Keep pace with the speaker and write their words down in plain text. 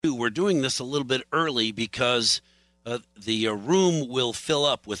We're doing this a little bit early because the room will fill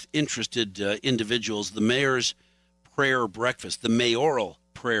up with interested individuals. The mayor's prayer breakfast, the mayoral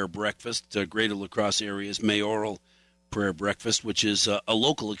prayer breakfast, Greater La Crosse area's mayoral prayer breakfast, which is a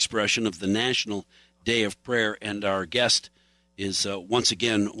local expression of the National Day of Prayer. And our guest is once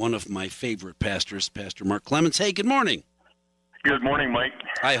again one of my favorite pastors, Pastor Mark Clements. Hey, good morning. Good morning, Mike.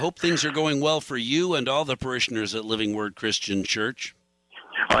 I hope things are going well for you and all the parishioners at Living Word Christian Church.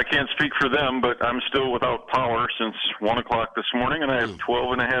 I can't speak for them, but I'm still without power since 1 o'clock this morning, and I have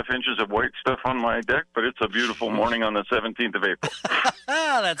 12 and a half inches of white stuff on my deck, but it's a beautiful morning on the 17th of April.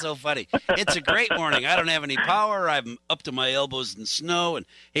 That's so funny. It's a great morning. I don't have any power. I'm up to my elbows in snow, and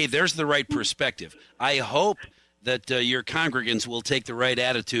hey, there's the right perspective. I hope that your congregants will take the right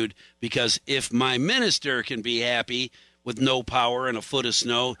attitude, because if my minister can be happy with no power and a foot of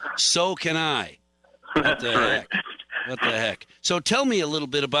snow, so can I. What the heck? What the heck? So tell me a little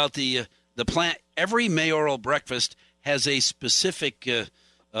bit about the plan. Every mayoral breakfast has a specific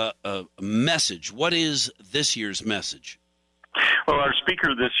message. What is this year's message? Well, our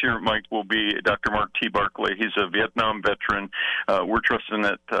speaker this year, Mike, will be Dr. Mark T. Barclay. He's a Vietnam veteran. We're trusting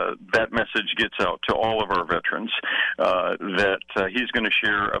that that message gets out to all of our veterans, that he's going to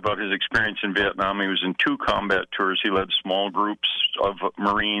share about his experience in Vietnam. He was in 2 combat tours. He led small groups of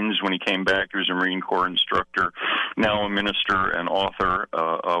Marines. When he came back, he was a Marine Corps instructor, now a minister and author,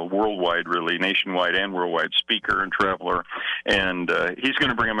 a worldwide, really, nationwide and worldwide speaker and traveler. And he's going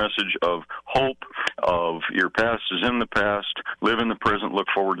to bring a message of hope, of your past is in the past, live in the present, look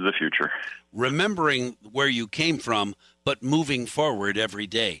forward to the future. Remembering where you came from, but moving forward every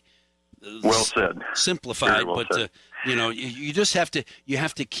day. Well said. Simplified, well but said. You just have to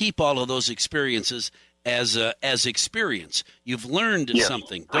keep all of those experiences as experience. You've learned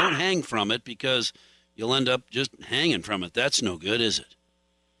something. Don't hang from it, because you'll end up just hanging from it. That's no good, is it?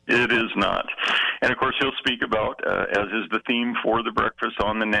 It is not. And, of course, he'll speak about, as is the theme for the breakfast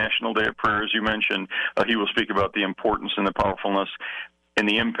on the National Day of Prayer, as you mentioned, he will speak about the importance and the powerfulness and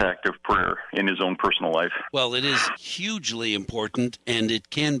the impact of prayer in his own personal life. Well, it is hugely important, and it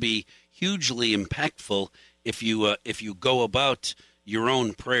can be hugely impactful if you go about your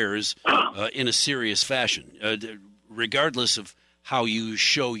own prayers in a serious fashion, regardless of how you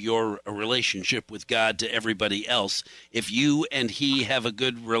show your relationship with God to everybody else. If you and he have a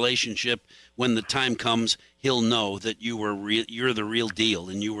good relationship, when the time comes, he'll know that you're the real deal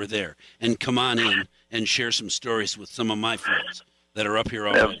and you were there. And come on in and share some stories with some of my friends that are up here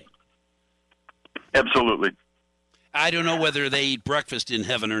already. Absolutely. I don't know whether they eat breakfast in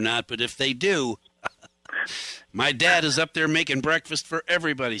heaven or not, but if they do, my dad is up there making breakfast for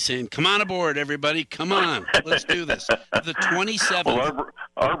everybody, saying, "Come on aboard, everybody! Come on, let's do this." The 27th. Well,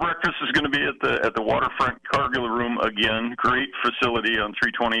 our breakfast is going to be at the Waterfront Cargill Room again. Great facility on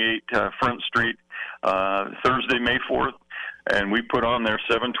 328 Front Street, Thursday, May 4th, and we put on there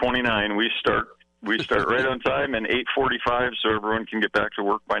 7:29. We start right on time, and 8:45, so everyone can get back to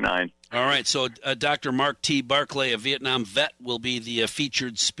work by 9. All right, so Dr. Mark T. Barclay, a Vietnam vet, will be the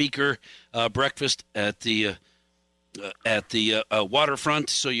featured speaker. Breakfast at the Waterfront,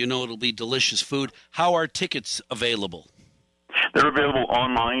 so you know it'll be delicious food. How are tickets available? They're available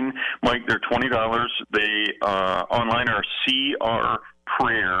online, Mike. They're $20. They online are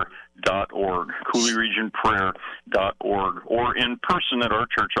crprayer.org, CooleyRegionPrayer.org, or in person at our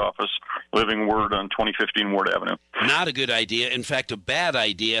church office, Living Word on 2015 Ward Avenue. Not a good idea. In fact, a bad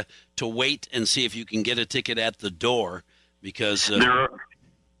idea to wait and see if you can get a ticket at the door, because there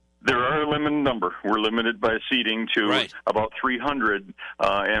are a limited number. We're limited by seating to about 300,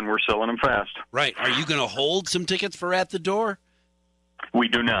 and we're selling them fast. Right. Are you going to hold some tickets for at the door? We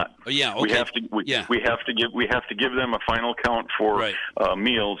do not. Oh, yeah. Okay. We have to give them a final count for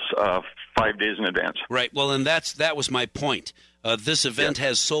meals 5 days in advance. Right. Well, and that was my point. This event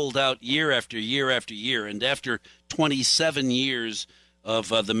has sold out year after year after year, and after 27 years of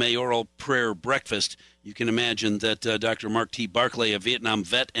the mayoral prayer breakfast, you can imagine that Dr. Mark T. Barclay, a Vietnam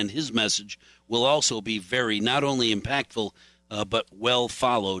vet, and his message will also be very not only impactful but well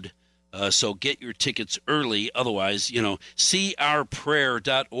followed. So get your tickets early. Otherwise,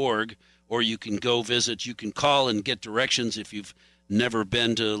 crprayer.org, or you can go visit. You can call and get directions if you've never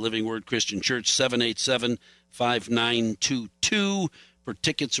been to Living Word Christian Church, 787-5922 for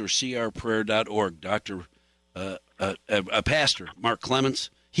tickets, or crprayer.org. Pastor Mark Clements.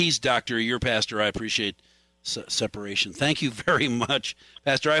 He's doctor, you're pastor. I appreciate separation. Thank you very much,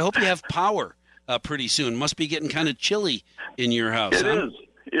 Pastor. I hope you have power pretty soon. Must be getting kind of chilly in your house. It is.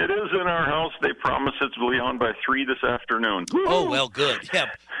 It is in our house. They promise it's will be on by 3 this afternoon. Oh, well, good.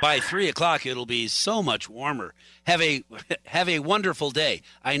 Yeah, by 3 o'clock it'll be so much warmer. Have a wonderful day.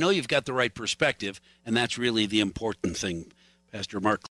 I know you've got the right perspective, and that's really the important thing, Pastor Mark.